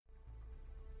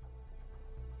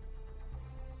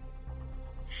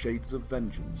Shades of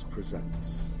Vengeance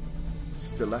presents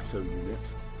Stiletto Unit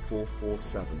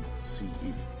 447 CE,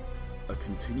 a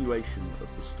continuation of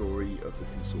the story of the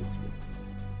Consortium.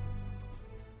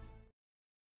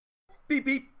 Beep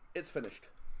beep, it's finished.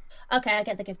 Okay, I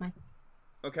get the gizmo.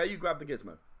 Okay, you grab the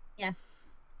gizmo. Yeah.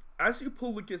 As you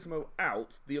pull the gizmo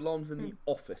out, the alarms in the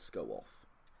office go off.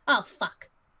 Oh, fuck.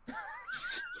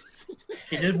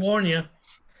 She did warn you.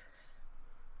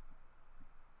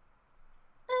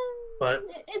 But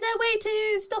Is there a way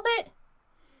to stop it?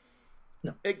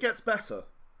 It gets better.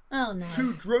 Oh, no.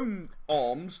 2 drone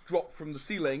arms drop from the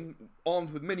ceiling,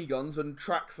 armed with miniguns, and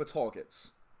track for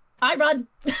targets. I run.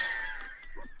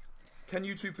 Can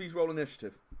you two please roll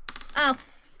initiative? Oh.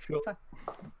 Sure. Fuck.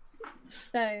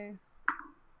 So...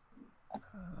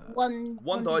 One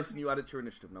dice and you add it to your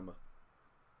initiative number.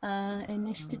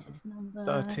 Initiative number...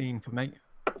 13 for me.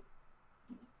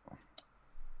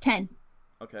 10.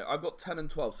 Okay, I've got 10 and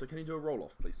 12, so can you do a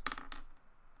roll-off, please?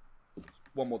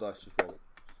 One more dice, just roll it.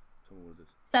 Tell me what it is.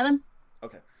 7.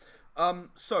 Okay.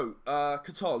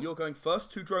 Katal, you're going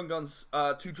first. 2 drone guns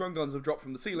have dropped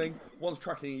from the ceiling. One's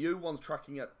tracking at you, one's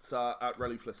tracking at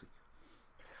Relu Flissy.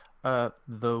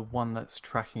 The one that's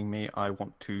tracking me, I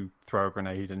want to throw a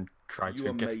grenade and try You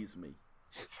to get... amaze me.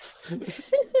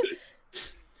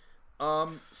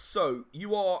 So,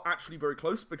 you are actually very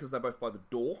close because they're both by the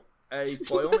door. A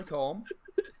bionic arm.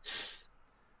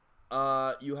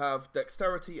 You have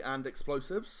dexterity and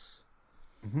explosives.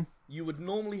 Mm-hmm. You would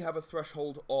normally have a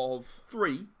threshold of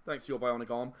 3, thanks to your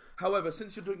bionic arm. However,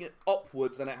 since you're doing it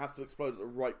upwards and it has to explode at the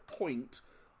right point,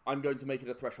 I'm going to make it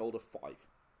a threshold of 5.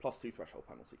 Plus 2 threshold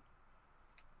penalty.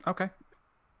 Okay.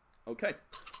 Okay.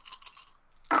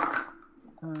 7,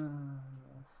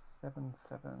 7,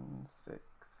 6,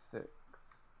 6,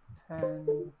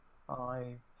 10,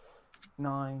 5,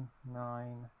 9,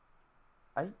 9,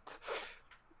 8.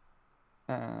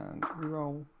 And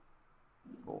roll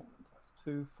 4. That's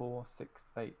 2, 4, 6,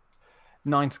 8.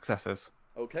 9 successes.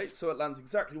 Okay, so it lands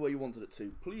exactly where you wanted it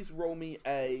to. Please roll me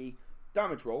a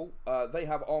damage roll. They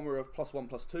have armor of +1,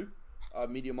 +2,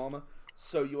 medium armor.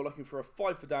 So you're looking for a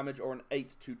 5 for damage or an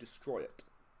 8 to destroy it.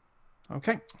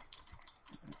 Okay.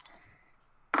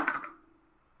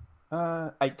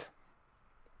 8.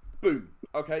 Boom.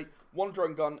 Okay, one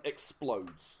drone gun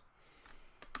explodes.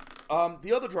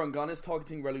 The other drone gun is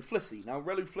targeting Relu Flissy. Now,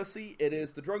 Relu Flissy, it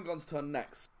is the drone gun's turn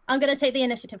next. I'm going to take the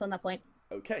initiative on that point.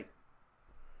 Okay.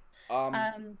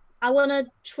 I want to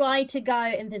try to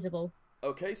go invisible.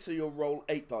 Okay, so you'll roll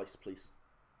 8 dice, please.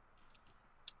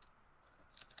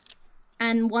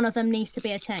 And one of them needs to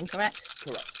be a 10, correct?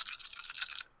 Correct.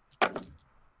 That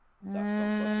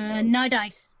sounds like no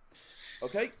dice.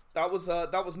 Okay, that was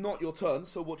not your turn,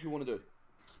 so what do you want to do?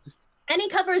 Any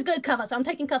cover is good cover, so I'm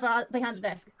taking cover behind the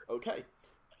desk. Okay.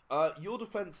 Your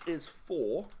defense is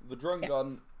 4. The drone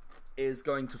gun is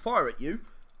going to fire at you.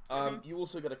 You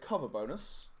also get a cover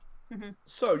bonus.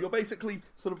 So you're basically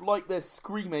sort of like this,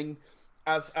 screaming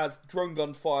as drone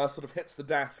gun fire sort of hits the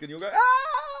desk, and you'll go,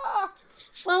 ah!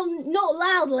 Well, not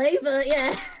loudly, but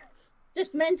yeah.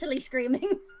 Just mentally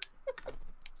screaming.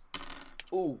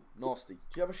 Ooh, nasty. Do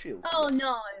you have a shield? Oh,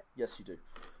 no. Yes, you do.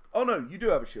 Oh, no, you do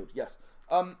have a shield, yes.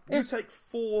 You take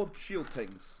 4 shield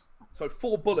tings. So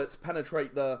 4 bullets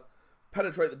penetrate the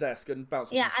desk and bounce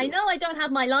off Yeah, the I shield. know I don't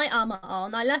have my light armor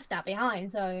on. I left that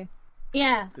behind, so...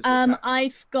 Yeah,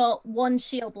 I've got 1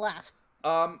 shield left.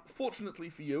 Fortunately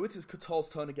for you, it is Katal's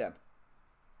turn again.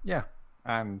 Yeah,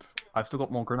 and I've still got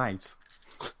more grenades.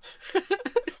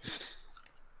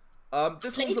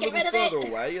 This Please one's a get rid little of further it.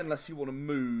 away, unless you want to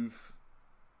move.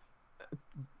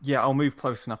 Yeah, I'll move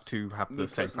close enough to have the Move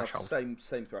same close enough, threshold.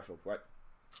 Same threshold, right?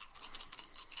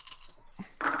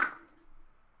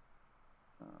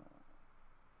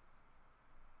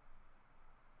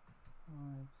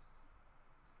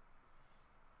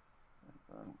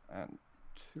 And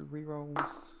 2 rerolls.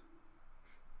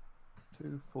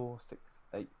 2, 4, 6,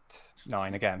 8,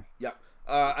 9 again. Yeah.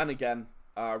 And again,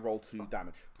 roll 2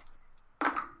 damage.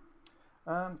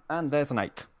 And there's an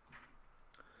 8.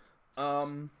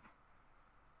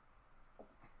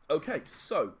 Okay,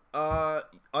 so I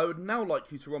would now like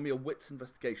you to roll me a wits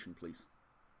investigation, please.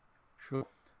 Sure.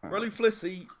 Relu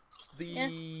Flissy,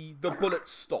 the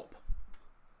bullets stop,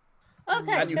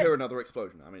 Okay. and you hear another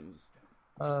explosion. I mean,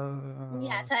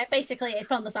 Yeah, so basically it's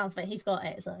from the sounds of it. He's got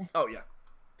it, so... oh yeah,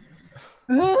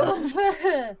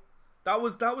 that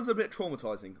was a bit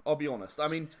traumatizing. I'll be honest. I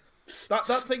mean,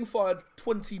 that thing fired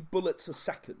 20 bullets a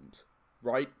second,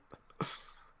 right?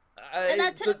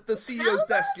 The CEO's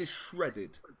desk is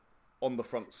shredded on the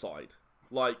front side.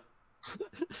 Like,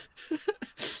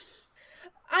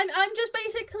 I'm just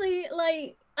basically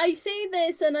like, I see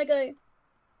this and I go,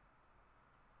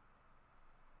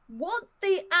 What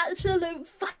the absolute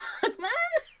fuck, man?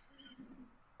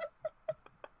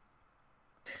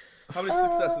 How many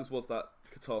successes was that,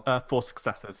 Qatar? 4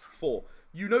 successes. 4.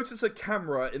 You notice a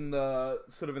camera in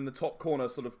the top corner,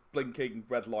 sort of blinking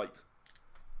red light.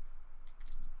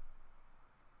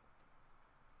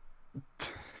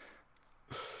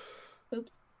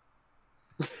 Oops.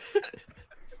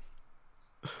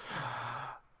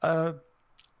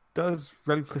 Does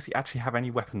Relic Felicity actually have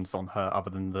any weapons on her other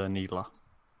than the needler?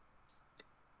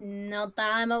 Not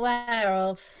that I'm aware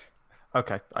of.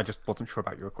 Okay, I just wasn't sure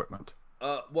about your equipment.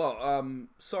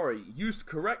 Sorry. Used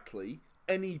correctly,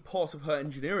 any part of her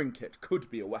engineering kit could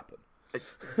be a weapon.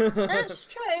 That's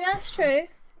true.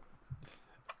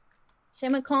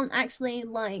 Shimmer can't actually,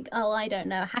 I don't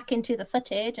know, hack into the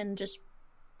footage and just...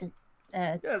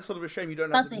 yeah, it's sort of a shame you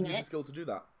don't have the computer skill to do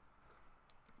that.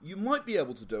 You might be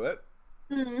able to do it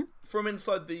from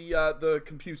inside the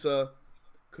computer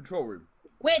control room.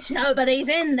 Which nobody's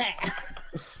in there.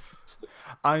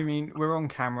 I mean, we're on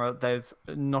camera. There's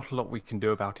not a lot we can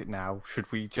do about it now.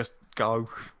 Should we just go?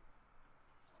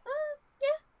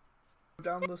 Yeah.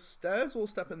 Down the stairs or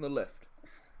step in the lift?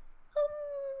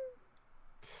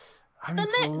 I mean,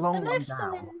 it's a long way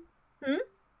down.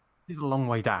 It's a long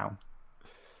way down.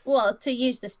 What, to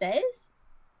use the stairs?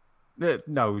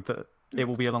 No, it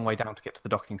will be a long way down to get to the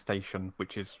docking station,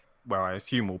 which is where I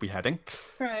assume we'll be heading.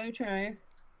 True.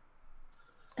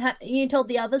 You told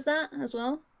the others that as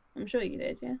well? I'm sure you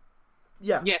did, yeah?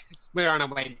 Yeah. Yeah, we're on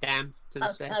our way down to the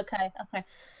stairs. Okay.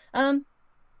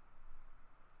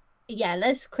 Yeah,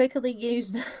 let's quickly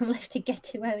use the lift to get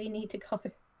to where we need to go.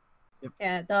 Yep.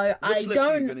 Yeah, though Which lift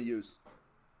are you going to use?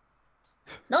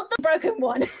 Not the broken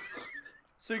one.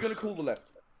 So you're going to call the lift?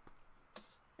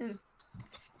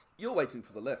 You're waiting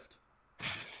for the lift.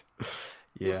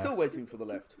 Yeah. You're still waiting for the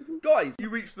lift. Guys, you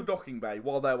reach the docking bay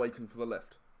while they're waiting for the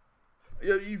lift.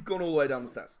 You've gone all the way down the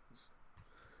stairs.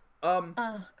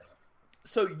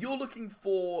 So you're looking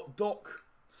for dock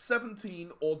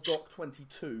 17 or dock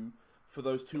 22 for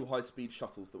those 2 high-speed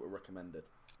shuttles that were recommended.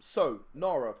 So,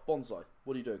 Nara, Bonsai,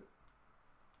 what are you doing?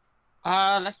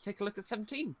 Let's take a look at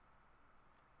 17.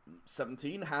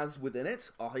 17 has within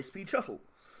it a high-speed shuttle.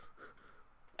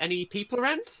 Any people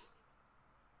around?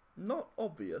 Not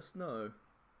obvious, no.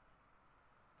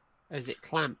 Or is it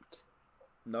clamped?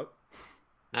 No.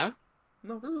 No?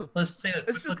 No. Oh. Let's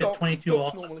look at 22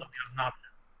 also. So we have an option.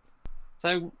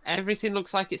 So everything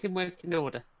looks like it's in working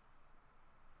order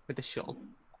with the shuttle.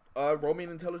 Roll me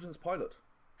an intelligence pilot.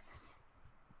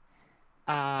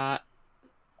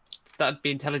 That'd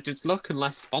be intelligence look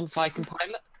unless Bonsai can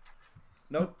pilot.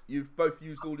 No, you've both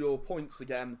used all your points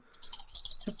again.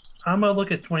 I'm gonna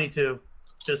look at 22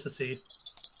 just to see.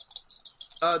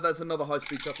 There's another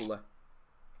high-speed shuttle there.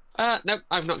 No,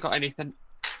 I've not got anything.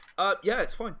 Yeah,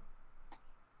 it's fine.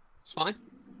 It's fine.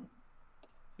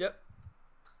 Yep.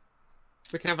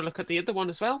 We can have a look at the other one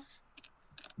as well.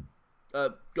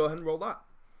 Go ahead and roll that.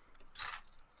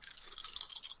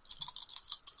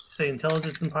 Say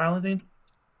intelligence and piloting.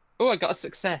 Oh, I got a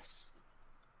success.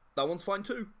 That one's fine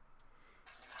too.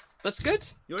 That's good.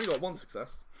 You only got 1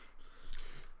 success.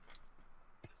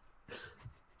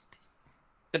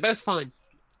 They're both fine.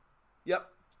 Yep.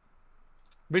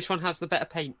 Which one has the better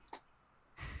paint?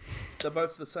 They're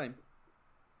both the same.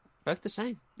 Both the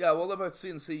same. Yeah, well, they're both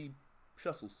CNC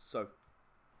shuttles, so...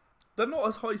 They're not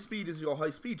as high speed as your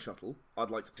high-speed shuttle,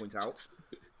 I'd like to point out.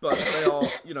 But they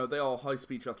are, they are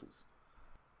high-speed shuttles.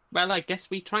 Well, I guess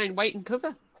we try and wait and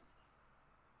cover.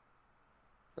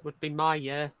 That would be my,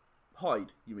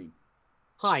 Hide, you mean?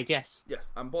 hide, yes.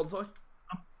 Yes, and Bonsai?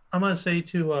 I'm gonna say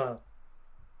to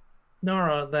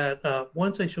Nara that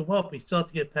once they show up, we still have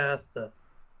to get past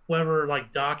whoever,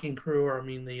 like docking crew, or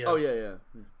the Oh, yeah.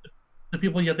 the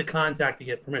people you have to contact to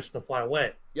get permission to fly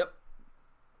away. Yep.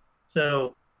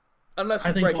 So, Unless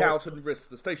you break out and risk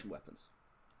the station weapons.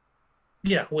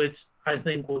 yeah, which I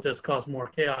think will just cause more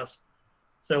chaos.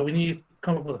 So we need to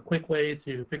come up with a quick way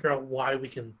to figure out why we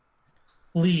can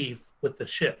leave with the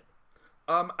ship.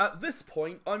 At this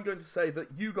point, I'm going to say that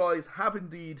you guys have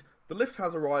indeed... The lift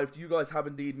has arrived. You guys have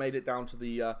indeed made it down to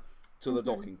the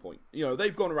docking point.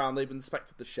 They've gone around, they've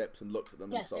inspected the ships and looked at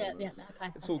them and so on. Okay.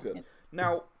 It's all good. Yeah.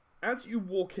 Now, as you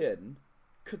walk in,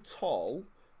 Katal,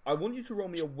 I want you to roll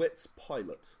me a wits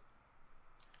pilot.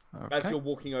 Okay. As you're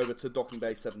walking over to docking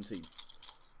bay 17.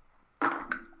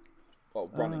 Well,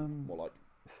 running, more like.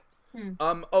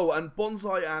 Oh, and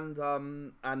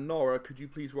Bonsai and Nora, could you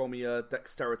please roll me a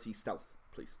dexterity stealth,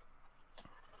 please?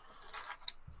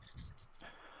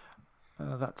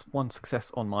 That's 1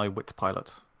 success on my wits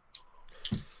pilot.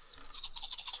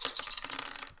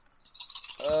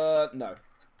 No.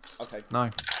 Okay. No.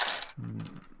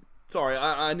 Sorry,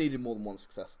 I needed more than one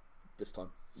success this time.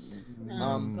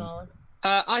 God.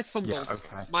 I fumble. Yeah,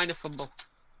 okay. Minor fumble.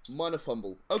 Minor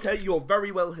fumble. Okay, you're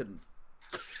very well hidden.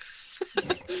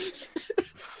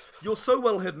 You're so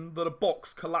well hidden that a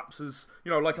box collapses,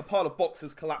 like a pile of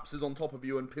boxes collapses on top of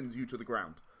you and pins you to the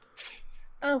ground.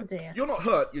 Oh dear. You're not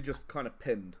hurt, you're just kind of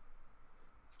pinned.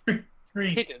 3.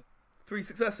 Hidden. 3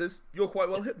 successes, you're quite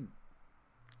well hidden.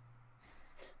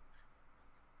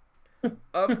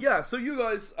 Yeah, so you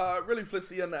guys, really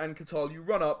Flissy and Katal, you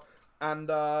run up, and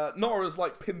Nora's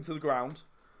like pinned to the ground,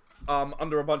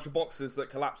 under a bunch of boxes that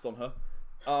collapsed on her.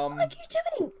 What are you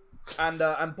doing? And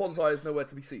Bonsai is nowhere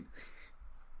to be seen.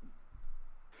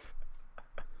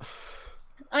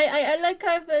 I look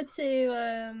over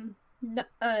to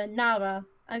Nara.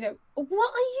 I go,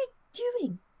 what are you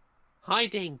doing?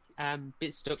 Hiding.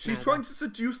 Bit stuck. She's now, trying to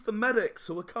seduce the medics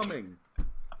who are coming.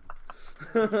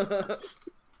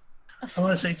 I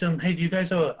want to say to them, hey, do you guys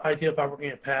have an idea about we're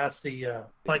going to get past the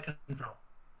flight control?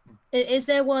 Is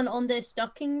there one on this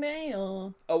docking bay,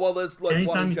 or? Oh, well, there's like Anytime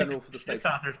one in you general take for the a ship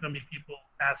station. out, there's going to be people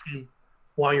asking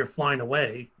why you're flying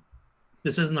away.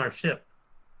 This isn't our ship.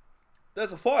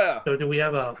 There's a fire! So do we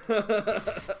have a...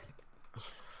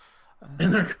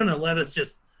 And they're going to let us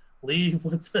just leave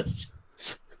with this.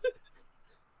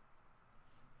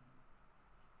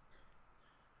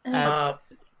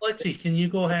 Lexi, can you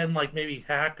go ahead and like maybe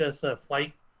hack us a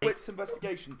flight? Wits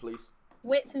investigation, please.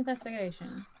 Wits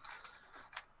investigation.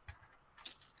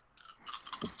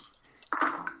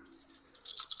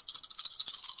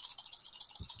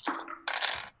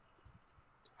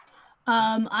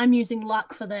 I'm using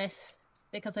luck for this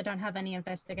because I don't have any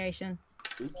investigation.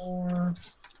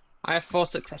 Oops. I have 4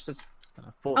 successes.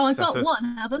 4 Oh, I've got successes.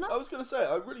 1, haven't I I? was going to say,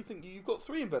 I really think you've got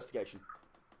 3 investigation.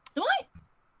 Do I?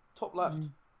 Top left.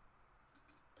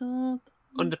 Top.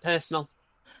 Under personal.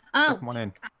 Oh, Come on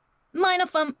in. minor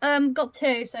got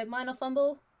 2, so minor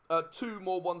fumble. 2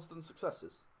 more ones than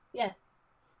successes. Yeah.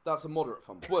 That's a moderate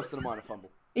fumble. Worse than a minor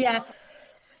fumble. Yeah.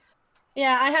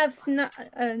 Yeah, I have no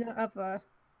other.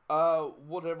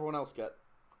 What did everyone else get?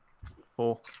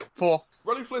 4. 4.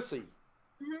 Rolly Flissy,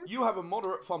 you have a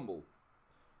moderate fumble.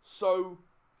 So,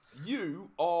 you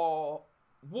are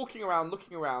walking around,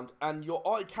 looking around, and your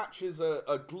eye catches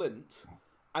a glint,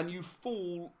 and you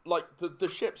fall, like, the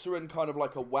ships are in kind of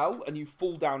like a well, and you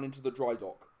fall down into the dry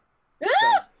dock. So,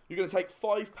 you're going to take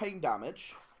 5 pain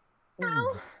damage,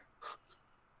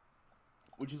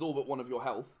 which is all but 1 of your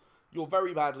health. You're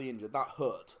very badly injured. That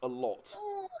hurt a lot.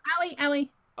 Oh, owie, owie.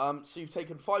 So you've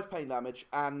taken 5 pain damage,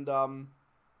 and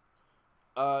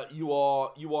you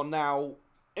are now.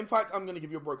 In fact, I'm going to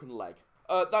give you a broken leg.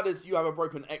 That is, you have a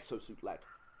broken exosuit leg.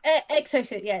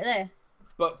 Exosuit, yeah, there.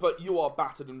 But you are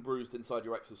battered and bruised inside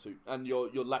your exosuit, and your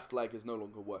left leg is no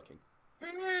longer working.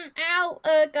 Ow,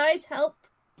 guys, help.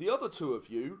 The other 2 of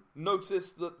you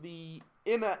notice that the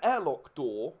inner airlock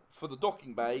door for the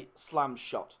docking bay slams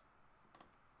shut.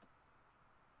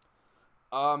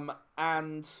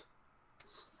 And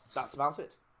that's about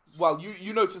it. Well,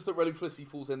 you notice that Relic Flissy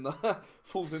falls in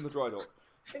the dry dock.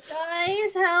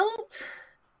 Guys, help!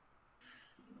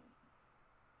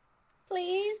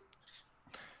 Please.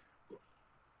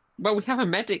 Well, we have a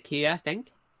medic here, I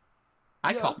think.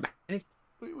 I Yeah. can't medic.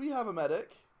 We have a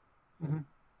medic. Mm-hmm.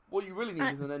 What you really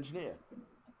need is an engineer.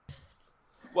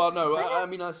 Well, no, I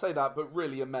mean I say that, but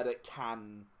really a medic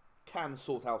can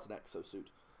sort out an exosuit.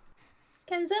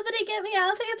 Can somebody get me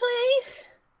out of here, please?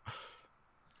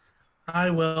 I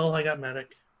will. I got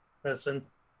medic. Medicine.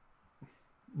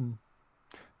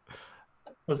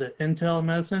 Was it intel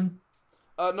medicine?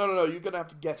 No. You're gonna have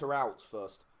to get her out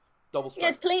first. Double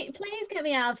strength. Yes, please get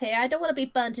me out of here. I don't want to be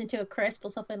burnt into a crisp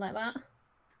or something like that.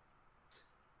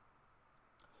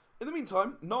 In the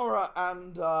meantime, Nora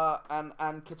and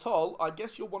Katal, I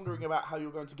guess you're wondering about how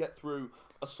you're going to get through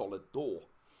a solid door.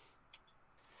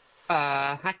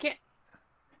 Hack it?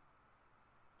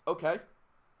 Okay.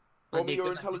 Roll me need your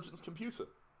to- intelligence computer.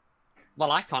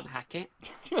 Well, I can't hack it.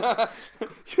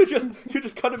 you're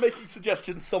just kind of making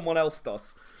suggestions someone else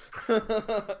does.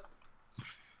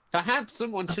 Perhaps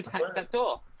someone should hack that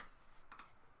door.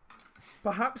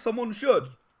 Perhaps someone should,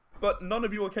 but none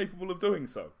of you are capable of doing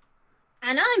so.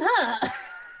 And I'm hurt.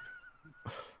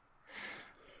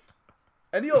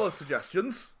 Any other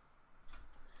suggestions?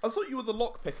 I thought you were the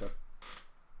lock picker.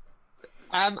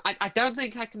 I don't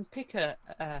think I can pick a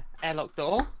airlock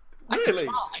door. Really?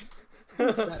 I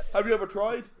could try. Have you ever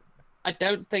tried? I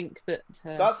don't think that.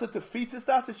 That's a defeatist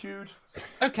attitude.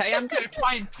 Okay, I'm going to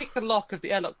try and pick the lock of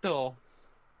the airlock door.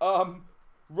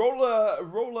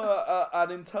 Roll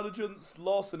an intelligence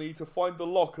larceny to find the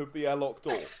lock of the airlock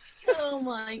door. Oh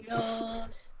my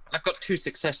god. I've got 2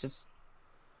 successes.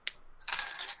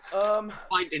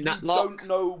 Finding that you lock. don't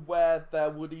know where there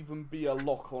would even be a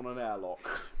lock on an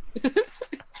airlock.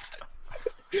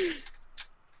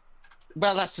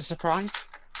 Well, that's a surprise.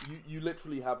 You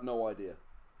literally have no idea.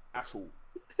 At all.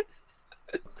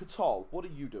 Katal, what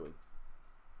are you doing?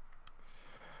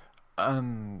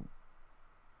 I'm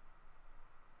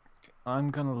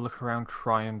gonna look around,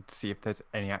 try and see if there's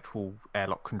any actual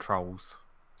airlock controls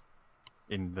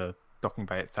in the docking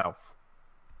bay itself.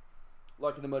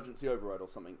 Like an emergency override or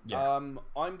something. Yeah. I'm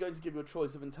going to give you a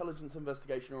choice of intelligence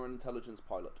investigation or an intelligence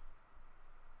pilot.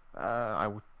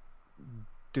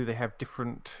 Do they have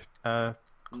different No.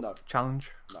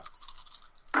 challenge?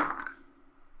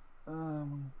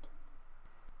 No.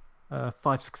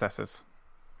 5 successes.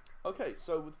 Okay,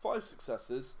 so with 5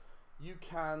 successes, you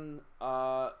can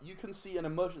see an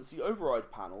emergency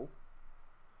override panel,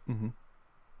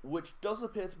 which does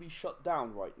appear to be shut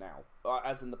down right now,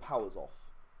 as in the power's off.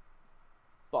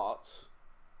 But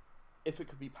if it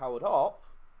could be powered up,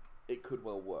 it could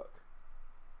well work.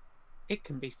 It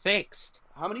can be fixed.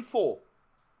 How many? 4?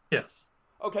 Yes.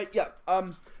 Okay, yeah.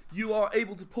 You are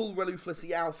able to pull Relu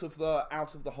Flissy out of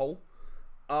the hole.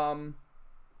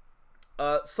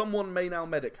 Someone may now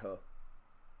medic her.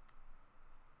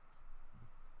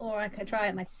 Or I could try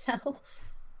it myself.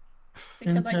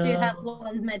 Because I do have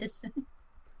 1 medicine.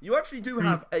 You actually do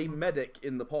have a medic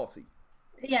in the party.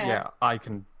 Yeah. Yeah, I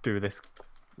can do this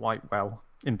quite well,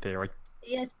 in theory.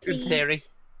 Yes, please. In theory.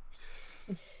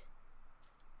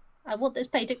 I want this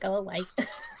pain to go away.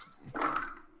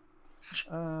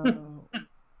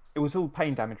 It was all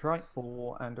pain damage, right?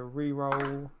 And a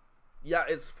reroll. Yeah,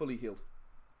 it's fully healed.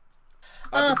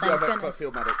 Oh, Because you have thank expert goodness.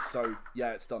 field medic, so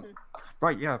yeah, it's done.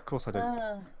 Right, yeah, of course I do.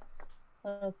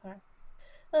 Okay.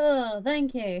 Oh,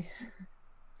 thank you.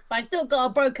 But I still got a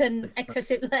broken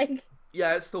exosuit leg.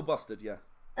 Yeah, it's still busted. Yeah.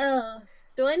 Oh,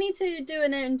 do I need to do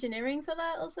an engineering for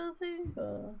that or something?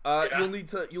 Or...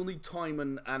 You'll need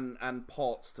time and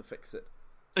parts to fix it.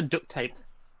 And duct tape.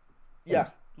 Yeah,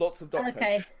 lots of duct tape.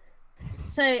 Okay.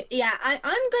 So yeah, I'm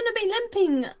gonna be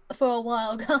limping for a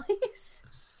while, guys.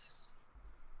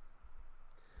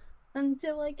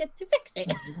 Until I get to fix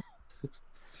it.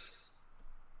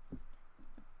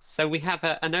 So we have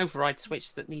an override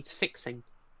switch that needs fixing.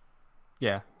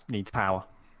 Yeah, needs power.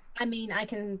 I mean, I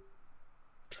can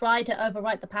try to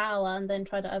override the power and then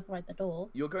try to override the door.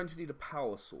 You're going to need a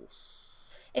power source.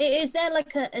 Is there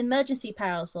like an emergency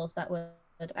power source that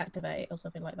would activate or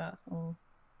something like that? Or...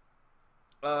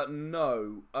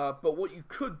 No. But what you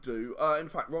could do, in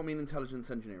fact, roll me an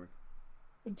intelligence engineering.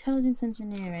 Intelligence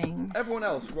engineering. Everyone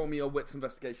else, roll me a wits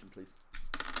investigation, please.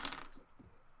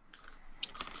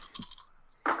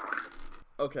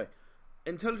 Okay.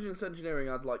 Intelligence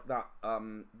engineering, I'd like that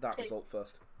 2. result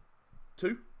first.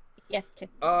 2? Yeah, 2.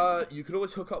 You could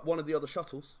always hook up one of the other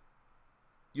shuttles.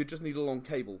 You just need a long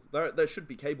cable. There should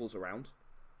be cables around.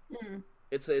 Mm.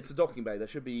 It's a docking bay. There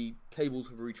should be cables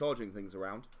for recharging things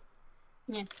around.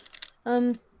 Yeah.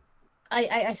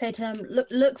 I say to him,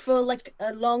 look for like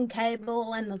a long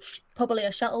cable and probably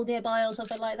a shuttle nearby or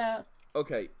something like that.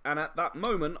 Okay, and at that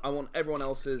moment, I want everyone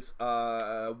else's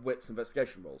wits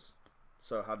investigation rolls.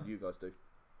 So how did you guys do?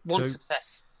 1 2.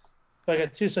 success. So I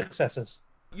got 2 successes.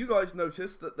 You guys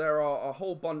notice that there are a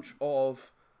whole bunch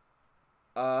of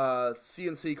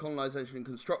CNC Colonization and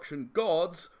Construction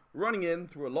guards running in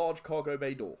through a large cargo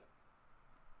bay door.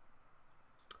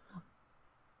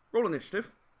 Roll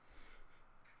initiative.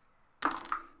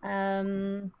 Okay.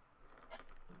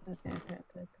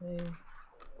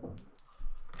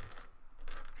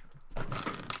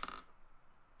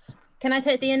 Can I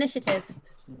take the initiative?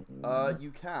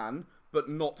 You can, but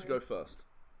not to go first.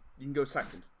 You can go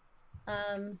second.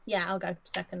 Yeah, I'll go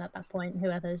second at that point.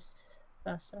 Whoever's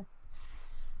first.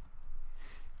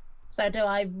 So do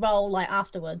I roll like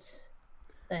afterwards?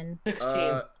 Then.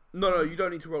 16. No, you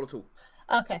don't need to roll at all.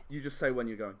 Okay. You just say when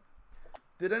you're going.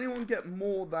 Did anyone get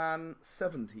more than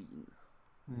 17?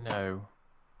 No.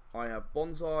 I have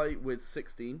Bonsai with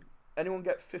 16. Anyone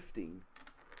get 15?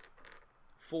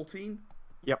 14?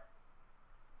 Yep.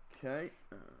 Okay.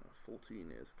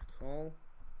 14 is Katal.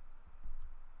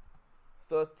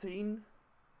 13.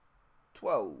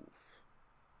 12.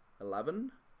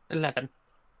 11. 11.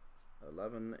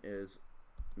 11 is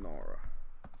Nara.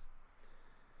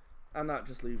 And that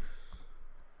just leaves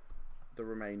the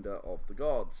remainder of the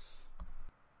guards.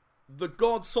 The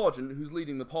guard sergeant who's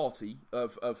leading the party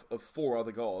of 4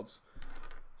 other guards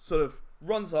sort of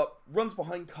runs up, runs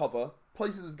behind cover,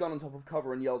 places his gun on top of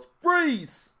cover and yells,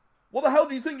 "Freeze! What the hell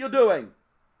do you think you're doing?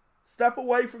 Step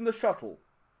away from the shuttle."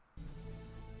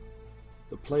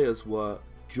 The players were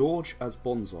George as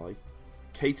Bonsai,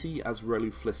 Katie as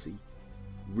Relu Flissy,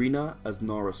 Rena as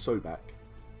Nara Sobek,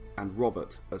 and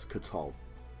Robert as Katal.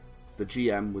 The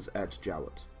GM was Ed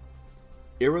Jowett.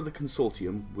 Era the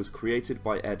Consortium was created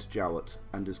by Ed Jowett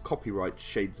and is copyright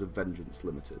Shades of Vengeance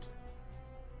Limited.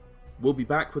 We'll be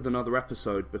back with another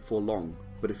episode before long,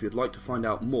 but if you'd like to find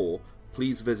out more,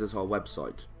 please visit our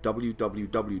website,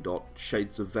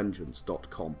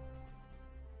 www.shadesofvengeance.com.